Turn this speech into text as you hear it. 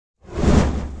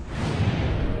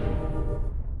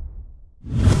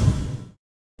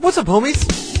What's up, homies?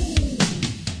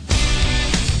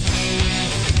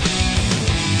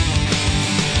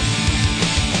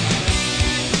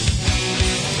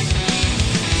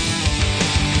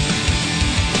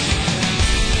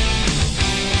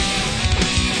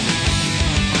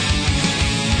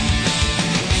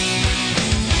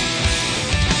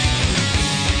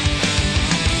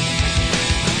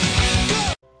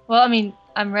 Well, I mean,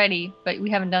 I'm ready, but we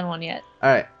haven't done one yet.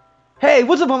 Alright. Hey,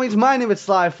 what's up, homies? My name is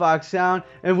SlyFoxHound,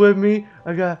 and with me,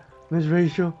 I got Miss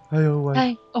Rachel.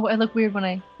 Hi. Oh, I look weird when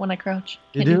I crouch.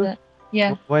 You Can't do? that.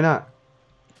 Yeah. Why not?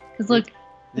 Cause look,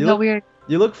 You how look weird.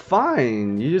 You look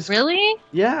fine. You just Really?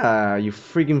 Yeah, you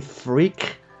freaking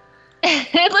freak.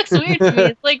 It looks weird to me.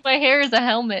 It's like my hair is a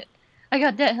helmet. I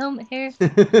got that helmet hair.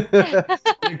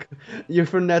 You're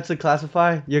from Nets to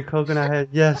Classify. You're coconut head.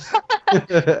 Yes.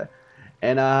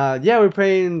 And yeah, we're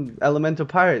playing Elemental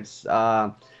Pirates.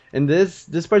 And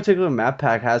this particular map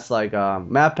pack has like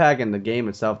map pack and the game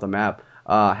itself, the map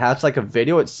has like a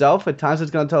video itself. At times it's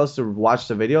gonna tell us to watch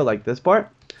the video, like this part.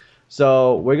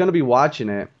 So we're gonna be watching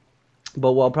it,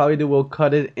 but what I'll probably do, we'll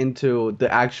cut it into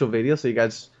the actual video so you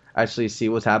guys actually see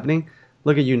what's happening.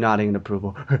 Look at you nodding in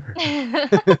approval.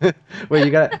 Wait,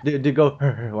 you gotta do go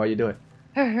while you do it.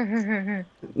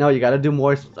 No, you gotta do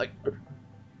more like.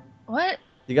 What?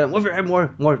 You gotta move your head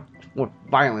more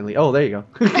violently. Oh, there you go.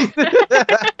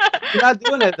 You're not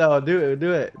doing it though. Do it.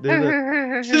 Do it.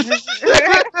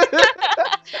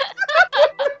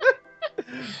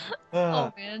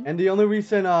 Oh man. And the only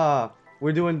reason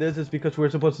we're doing this is because we're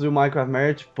supposed to do Minecraft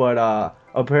marriage, but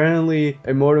apparently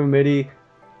Immortal Midi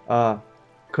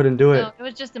couldn't do it. No, it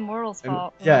was just Immortal's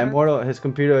fault. Yeah, remember? Immortal, his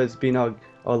computer is being all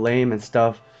lame and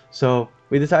stuff. So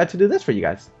we decided to do this for you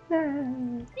guys.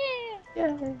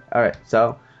 Yeah. Alright,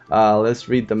 so let's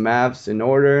read the maps in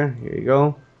order. Here you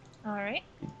go. Alright.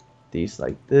 These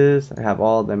like this. I have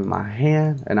all of them in my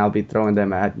hand, and I'll be throwing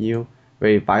them at you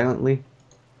very violently.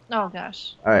 Oh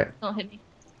gosh. Alright. Don't hit me.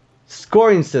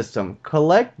 Scoring system.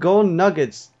 Collect gold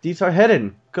nuggets. These are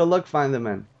hidden. Good luck finding them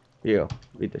in. Here you go.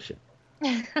 Read this shit.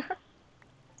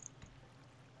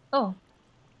 Oh.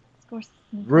 Of course.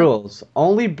 Rules.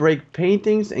 Only break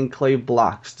paintings and clay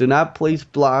blocks. Do not place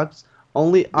blocks.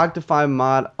 Only Octify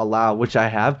mod allowed, which I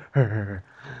have.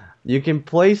 You can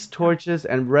place torches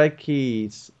and red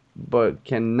keys, but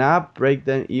cannot break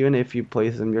them even if you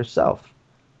place them yourself.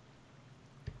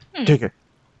 Take it.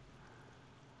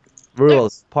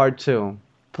 Rules. Part 2.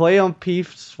 Play on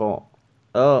peaceful.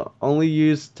 Only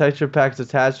use texture packs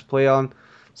attached. Play on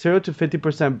 0 to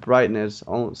 50% brightness.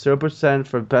 0%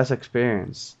 for best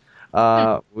experience.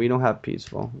 We don't have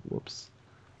peaceful. Whoops.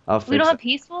 We don't have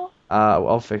peaceful?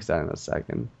 I'll fix that in a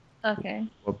second. Okay.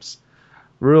 Whoops.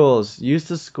 Rules. Use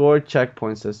the score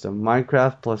checkpoint system.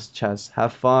 Minecraft plus chess.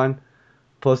 Have fun.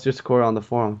 Post your score on the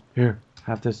forum. Here,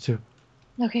 have this too.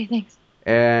 Okay, thanks.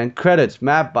 And credits.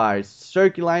 Map by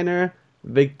Circuliner,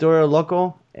 Victoria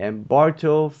Local, and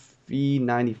Barto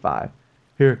Fee95.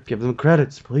 Here, give them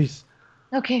credits, please.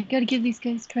 Okay, gotta give these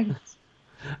guys credits.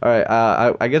 Alright,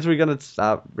 I guess we're gonna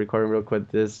stop recording real quick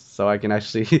this so I can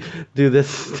actually do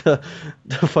this to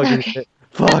fucking Okay.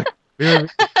 fuck.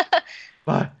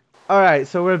 Bye. Alright,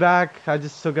 so we're back. I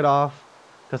just took it off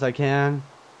because I can.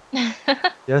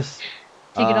 Yes.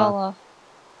 Take it all off.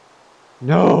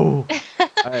 No.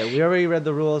 Alright, we already read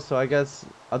the rules, so I guess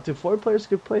up to 4 players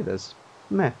could play this.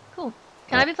 Meh. Cool.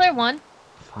 Can I be player 1?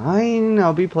 Fine,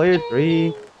 I'll be player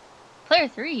 3. Player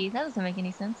 3? That doesn't make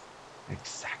any sense.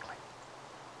 Exactly.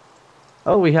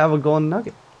 Oh, we have a golden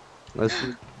nugget. Let's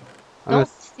see. Don't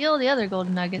steal the other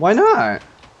golden nuggets. Why not?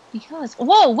 Because.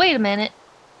 Whoa, wait a minute.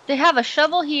 They have a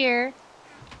shovel here.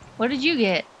 What did you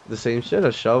get? The same shit,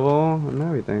 a shovel and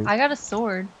everything. I got a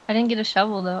sword. I didn't get a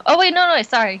shovel though. Oh wait, no,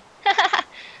 sorry.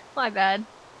 My bad.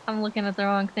 I'm looking at the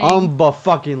wrong thing.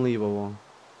 Unfucking-leavable.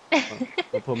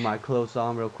 I'll put my clothes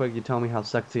on real quick. You tell me how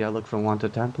sexy I look from 1 to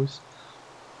 10, please.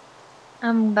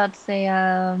 I'm about to say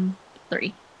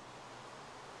 3.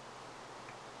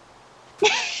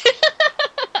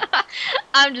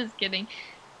 I'm just kidding.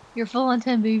 You're full on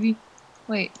 10, baby.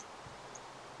 Wait.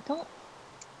 Don't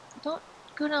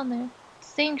go down there.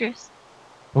 It's dangerous.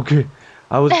 Okay,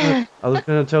 I was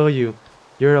gonna tell you,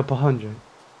 you're up 100.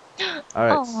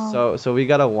 All right, so we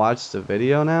gotta watch the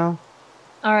video now.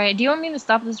 All right. Do you want me to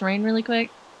stop this rain really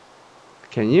quick?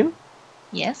 Can you?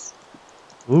 Yes.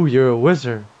 Ooh, you're a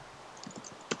wizard.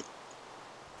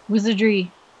 Wizardry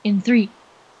in 3,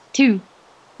 2,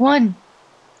 1.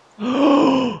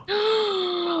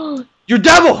 You're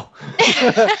devil.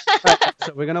 Right,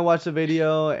 so we're gonna watch the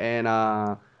video, and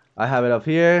I have it up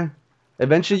here.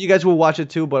 Eventually, you guys will watch it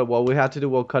too. But what we have to do,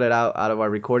 we'll cut it out of our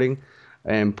recording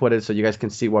and put it so you guys can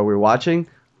see what we're watching.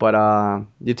 But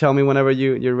you tell me whenever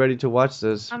you're ready to watch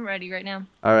this. I'm ready right now.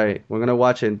 All right, we're gonna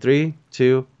watch it in 3,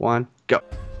 2, 1, go.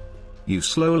 You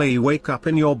slowly wake up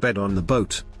in your bed on the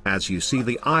boat, as you see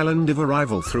the island of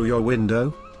arrival through your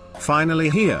window. Finally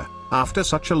here, after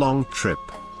such a long trip.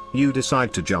 You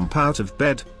decide to jump out of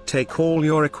bed, take all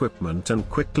your equipment and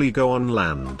quickly go on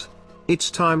land. It's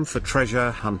time for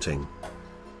treasure hunting.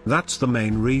 That's the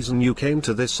main reason you came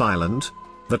to this island,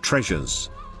 the treasures.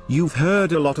 You've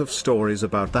heard a lot of stories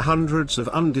about the hundreds of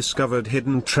undiscovered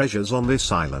hidden treasures on this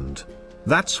island.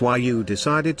 That's why you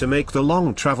decided to make the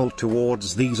long travel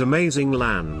towards these amazing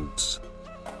lands.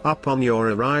 Up on your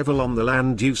arrival on the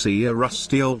land you see a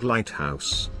rusty old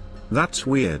lighthouse. That's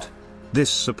weird. This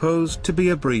supposed to be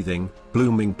a breathing,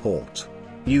 blooming port.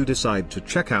 You decide to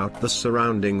check out the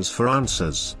surroundings for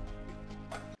answers.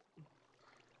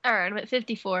 Alright, I'm at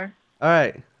 54. All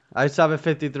right, I stop at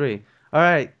 53. All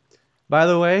right. By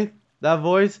the way, that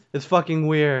voice is fucking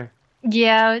weird.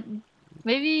 Yeah,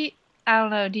 maybe, I don't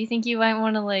know. Do you think you might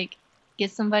want to, like,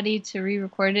 get somebody to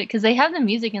re-record it? Because they have the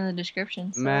music in the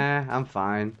description. So. Meh, I'm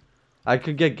fine. I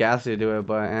could get Gassy to do it,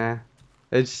 but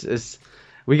it's.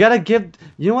 We gotta give.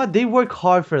 You know what? They work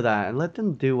hard for that, and let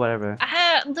them do whatever.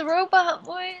 The robot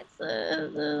voice.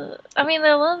 I mean,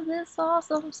 I love this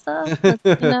awesome stuff. But,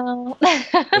 you know.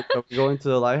 Are we going to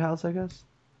the lighthouse, I guess?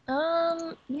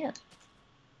 Yeah.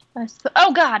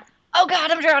 Oh God! Oh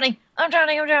God! I'm drowning! I'm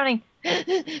drowning! I'm drowning!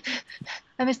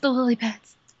 I missed the lily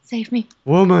pads. Save me.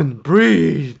 Woman,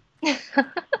 breathe. What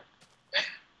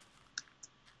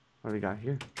do we got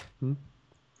here?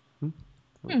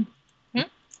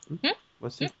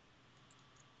 What's this?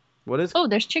 What is? Oh,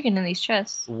 there's chicken in these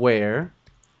chests. Where?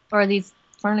 Or these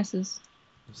furnaces.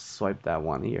 Swipe that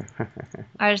one here.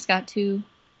 I just got 2.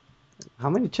 How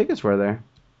many chickens were there?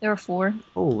 There were 4.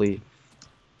 Holy.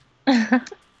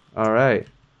 All right.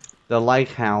 The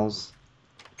lighthouse.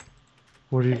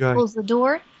 What do you got? Close the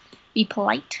door. Be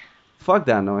polite. Fuck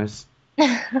that noise.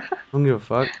 I don't give a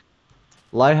fuck.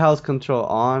 Lighthouse control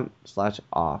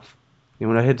on/off. You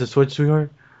wanna hit the switch,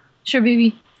 sweetheart? Sure,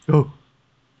 baby. Go.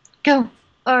 Go.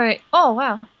 All right. Oh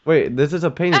wow. Wait, this is a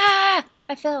painting. Ah!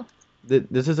 I fell.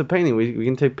 This is a painting. We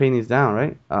can take paintings down,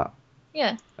 right?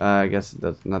 Yeah. I guess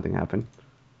nothing happened.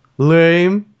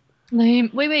 Lame. Lame.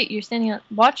 Wait. You're standing up.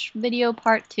 Watch video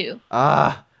part 2.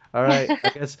 All right. I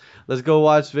guess let's go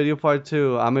watch video part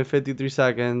 2. I'm at 53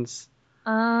 seconds.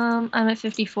 I'm at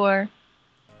 54.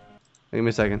 Give me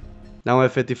a second. Now I'm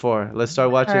at 54. Let's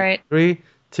start watching. All right. 3,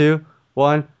 2,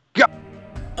 1, go.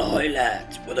 Ahoy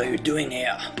lads, what are you doing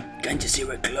here? Can't you see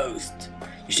we're closed?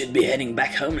 You should be heading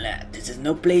back home, lad. This is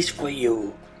no place for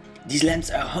you. These lands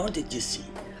are haunted, you see.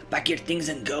 Pack your things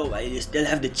and go while you still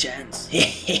have the chance.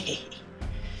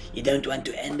 You don't want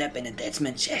to end up in a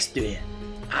deadsman's chest, do you?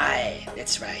 Aye,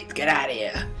 that's right. Get out of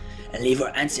here and leave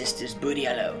our ancestors' booty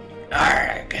alone.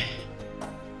 Arrgh!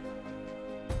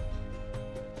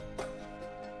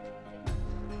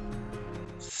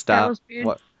 Stop. was weird.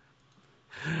 What?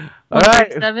 All right.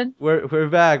 137? We're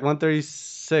back.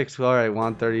 136. All right.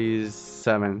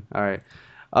 137. All right.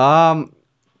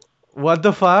 What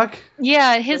the fuck?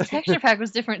 Yeah, his texture pack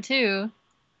was different too.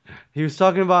 He was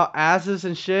talking about asses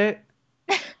and shit.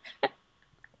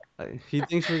 He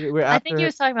thinks we're after. I think he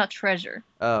was talking about treasure.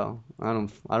 Oh, I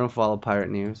don't follow pirate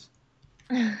news.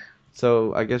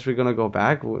 So I guess we're gonna go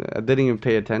back. I didn't even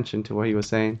pay attention to what he was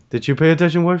saying. Did you pay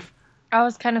attention, Worf? I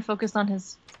was kind of focused on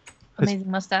his amazing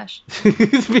mustache.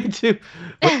 Me too.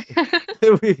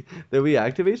 Did we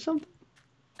activate something?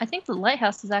 I think the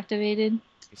lighthouse is activated.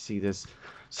 I see this.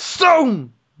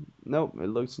 Stone. Nope, it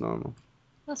looks normal.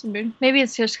 That's weird. Maybe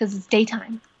it's just because it's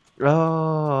daytime.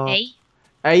 Oh. Hey?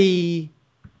 Hey.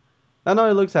 I know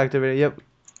it looks activated. Yep.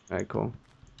 All right, cool.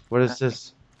 What is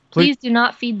this? Please do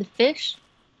not feed the fish.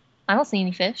 I don't see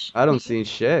any fish. I don't see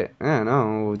shit. I don't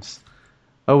know.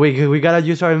 Oh, we gotta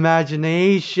use our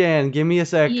imagination. Give me a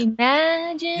sec. Imagination.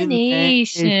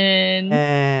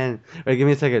 Wait, give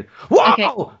me a second. Whoa! Okay.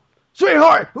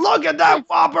 Sweetheart, look at that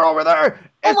whopper over there.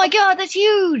 Oh my god, that's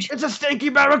huge! It's a stinky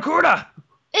barracuda.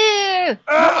 Ew!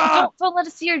 Ah! Don't let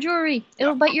us see your jewelry.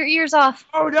 It'll bite your ears off.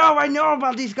 Oh no, I know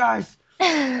about these guys.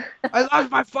 I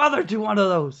lost my father to one of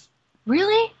those.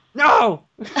 Really? No.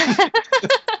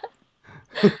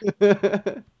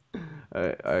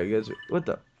 Alright, guys. What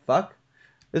the fuck?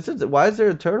 Why is there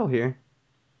a turtle here?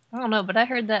 I don't know, but I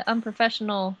heard that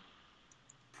unprofessional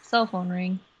cell phone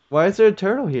ring. Why is there a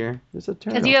turtle here? There's a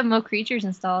turtle. Because you have Mo Creatures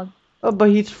installed. Oh, but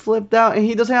he's flipped out and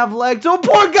he doesn't have legs. Oh,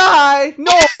 poor guy!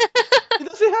 No! He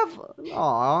doesn't have...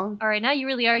 Aww. Alright, now you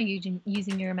really are using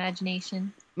your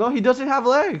imagination. No, he doesn't have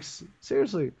legs.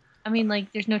 Seriously. I mean,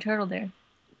 like, there's no turtle there.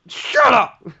 Shut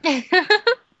up!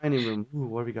 Dining room. Ooh,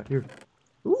 what do we got here?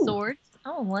 Ooh. Swords.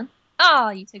 Oh, one. Oh,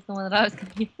 you took the one that I was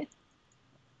gonna get.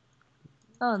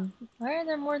 Oh, why are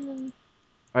there more than...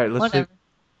 All right, let's Whatever.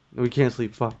 sleep. We can't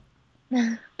sleep. Fuck.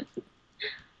 What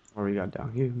do we got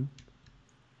down here?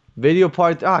 Video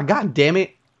part. Ah, god damn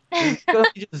it.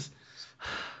 Just...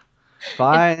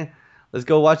 Fine. Let's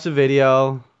go watch the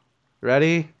video.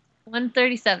 Ready?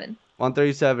 137.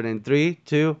 137 in 3,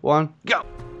 2, 1, go.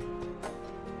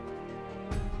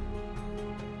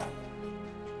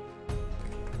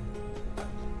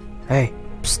 Hey,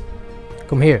 psst,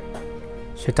 come here.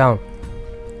 Sit down.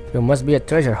 You must be a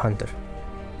treasure hunter.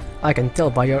 I can tell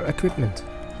by your equipment.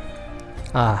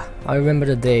 Ah, I remember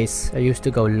the days I used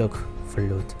to go look for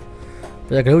loot.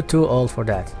 But I grew too old for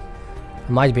that.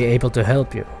 I might be able to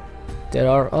help you. There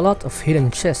are a lot of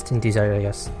hidden chests in these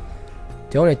areas.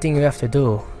 The only thing you have to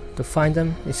do to find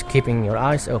them is keeping your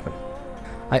eyes open.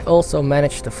 I also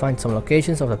managed to find some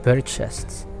locations of the buried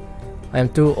chests. I am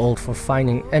too old for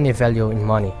finding any value in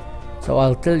money, so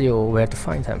I'll tell you where to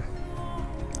find them.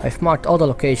 I've marked all the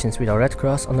locations with a red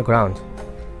cross on the ground.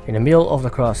 In the middle of the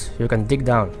cross you can dig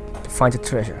down to find the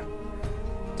treasure.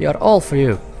 They are all for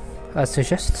you. I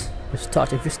suggest you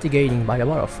start investigating by the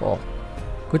waterfall.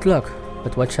 Good luck,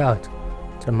 but watch out.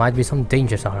 There might be some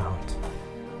dangers around.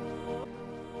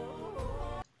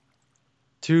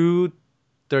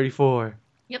 234.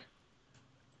 Yep.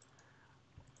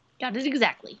 Got it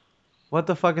exactly. What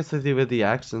the fuck is with you with the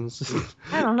accents?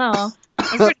 I don't know.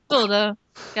 It's pretty cool though.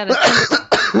 Got it.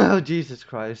 Oh, Jesus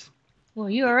Christ. Well,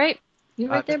 you alright? You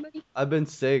right there, buddy? I've been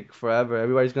sick forever.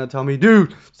 Everybody's gonna tell me,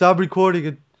 dude, stop recording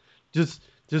and just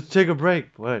take a break.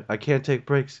 What? I can't take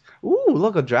breaks. Ooh,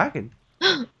 look, a dragon.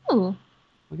 Ooh.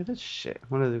 Look at this shit.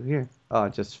 What is it here? Oh,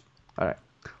 just... Alright,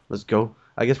 let's go.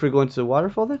 I guess we're going to the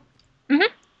waterfall then?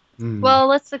 Well,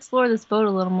 let's explore this boat a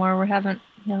little more. We haven't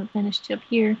finished up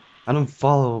here. I don't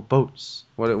follow boats.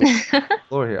 What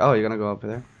floor here? Oh, you're gonna go up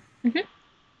there?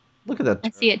 Look at that I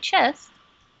turtle. see a chest.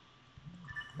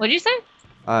 What'd you say?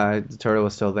 The turtle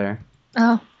is still there.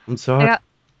 Oh. I'm sorry.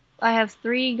 I have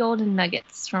 3 golden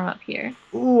nuggets from up here.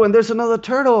 Ooh, and there's another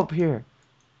turtle up here.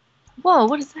 Whoa,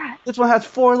 what is that? This one has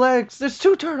 4 legs. There's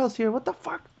 2 turtles here. What the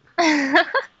fuck?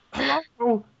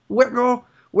 Hello.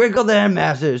 Wiggle their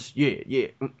masses. Yeah.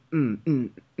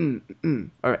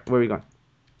 Alright, where are we going?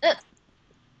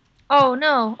 Oh,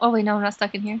 no. Oh, wait, no, I'm not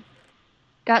stuck in here.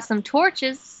 Got some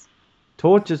torches.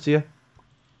 Torches here.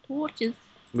 Torches.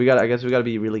 I guess we gotta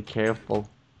be really careful.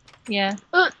 Yeah.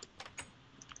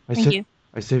 Thank you.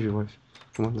 I saved your wife.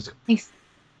 Come on, let's go. Thanks.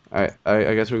 Alright,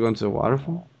 I guess we're going to the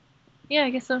waterfall. Yeah, I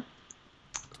guess so.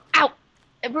 Ow!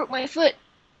 I broke my foot.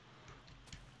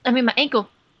 I mean, my ankle.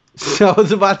 I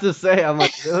was about to say, I'm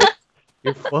like, really?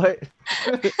 Your foot?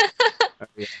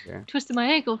 Twisted my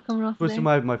ankle coming off Twisted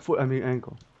there. my foot, I mean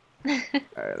ankle.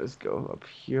 Alright, let's go up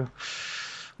here.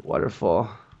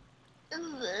 Waterfall.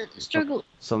 Struggle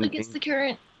against the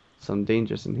current. Some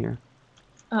dangers in here.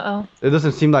 Uh-oh. It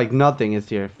doesn't seem like nothing is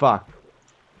here. Fuck.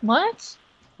 What?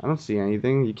 I don't see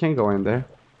anything. You can't go in there.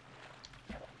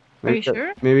 Are you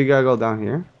sure? Maybe you gotta go down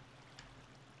here.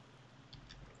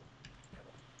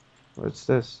 What's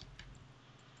this?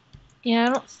 Yeah, I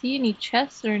don't see any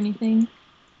chests or anything.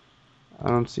 I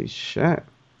don't see shit.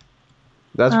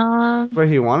 That's Um, where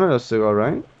he wanted us to go,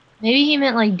 right? maybe he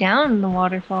meant like down in the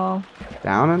waterfall.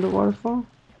 Down in the waterfall?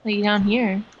 Like down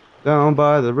here. Down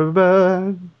by the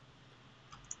riverbed.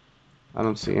 I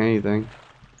don't see anything.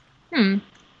 Oop.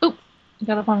 I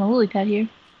got up on a lily pad here.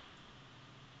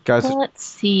 Guys, Well, let's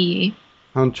see.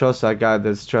 I don't trust that guy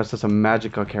that's dressed as a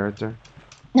magical character.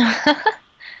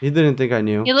 He didn't think I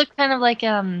knew. You look kind of like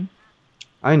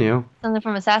I knew. something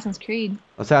from Assassin's Creed.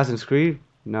 Assassin's Creed?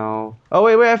 No. Oh,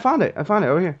 wait, I found it.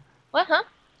 Over here. What, huh?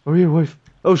 Over here, wife.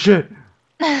 Oh, shit.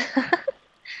 What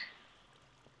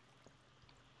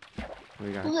do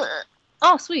we got?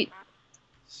 Oh, sweet.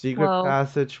 Secret Whoa.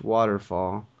 passage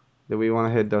waterfall. Do we want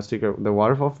to hit the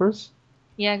waterfall first?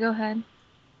 Yeah, go ahead.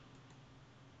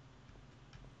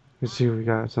 Let's see if we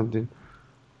got something.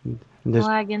 And this,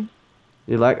 Lagging.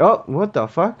 you like? Oh, what the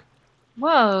fuck?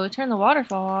 Whoa, turn the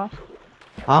waterfall off.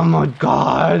 Oh my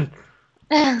god!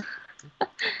 Where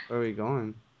are we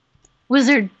going?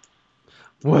 Wizard.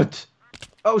 What?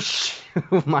 Oh shit!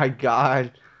 Oh my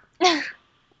god!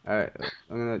 Alright,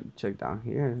 I'm gonna check down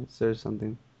here. Is there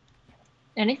something?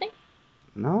 Anything?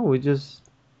 No, we just.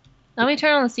 Let me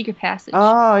turn on the secret passage.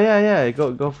 Oh yeah.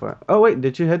 Go for it. Oh wait,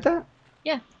 did you hit that?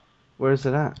 Yeah. Where is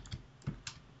it at?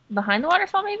 Behind the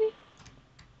waterfall, maybe?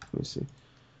 Let me see.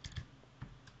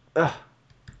 Ugh.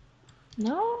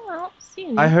 No, I don't see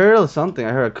any. I heard something.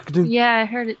 I heard a. Yeah, I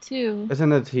heard it too.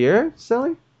 Isn't it here,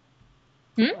 silly?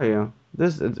 Oh yeah.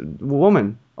 This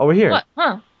woman over here. What?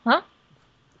 Huh?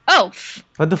 Oh.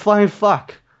 What the flying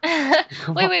fuck?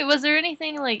 Wait. Was there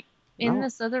anything like in No,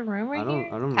 this other room right here?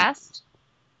 I don't. Past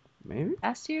Maybe.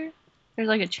 here? There's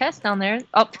like a chest down there.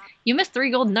 Oh, you missed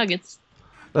 3 gold nuggets.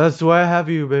 That's why I have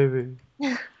you, baby.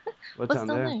 What's What's down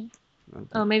down there? there? Nothing.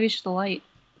 Oh, maybe it's just the light.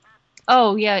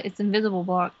 Oh yeah, it's invisible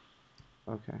block.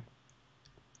 Okay.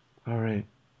 All right.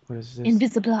 What is this?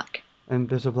 Invisiblock.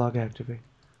 Invisible block activate.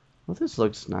 Well, this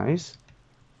looks nice.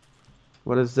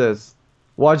 What is this?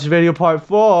 Watch video part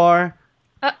 4.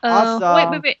 Uh-oh.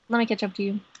 Awesome. Wait. Let me catch up to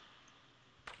you.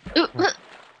 Ooh,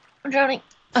 I'm drowning.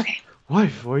 Okay.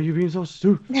 Wife, why are you being so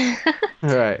stupid?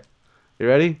 All right. You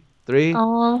ready? 3.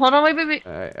 Oh, hold on, wait.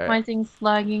 All right. My thing's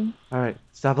lagging. All right.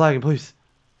 Stop lagging, please.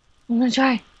 I'm gonna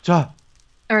try. Job.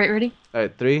 All right, ready? All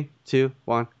right. 3, 2,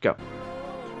 1, go.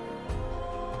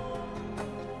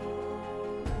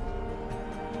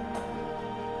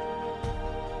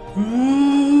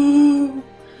 Ooh,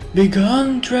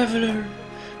 begone, traveler.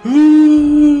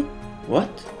 Ooh. What?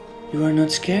 You are not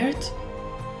scared?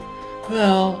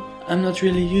 Well, I'm not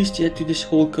really used yet to this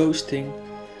whole ghost thing.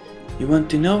 You want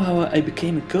to know how I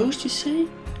became a ghost, you say?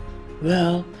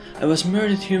 Well, I was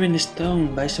murdered here in this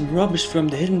town by some robbers from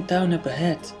the hidden town up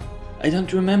ahead. I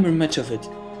don't remember much of it,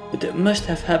 but it must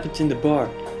have happened in the bar.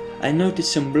 I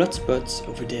noticed some blood spots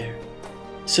over there.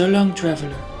 So long,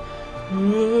 traveler.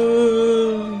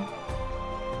 Whoa.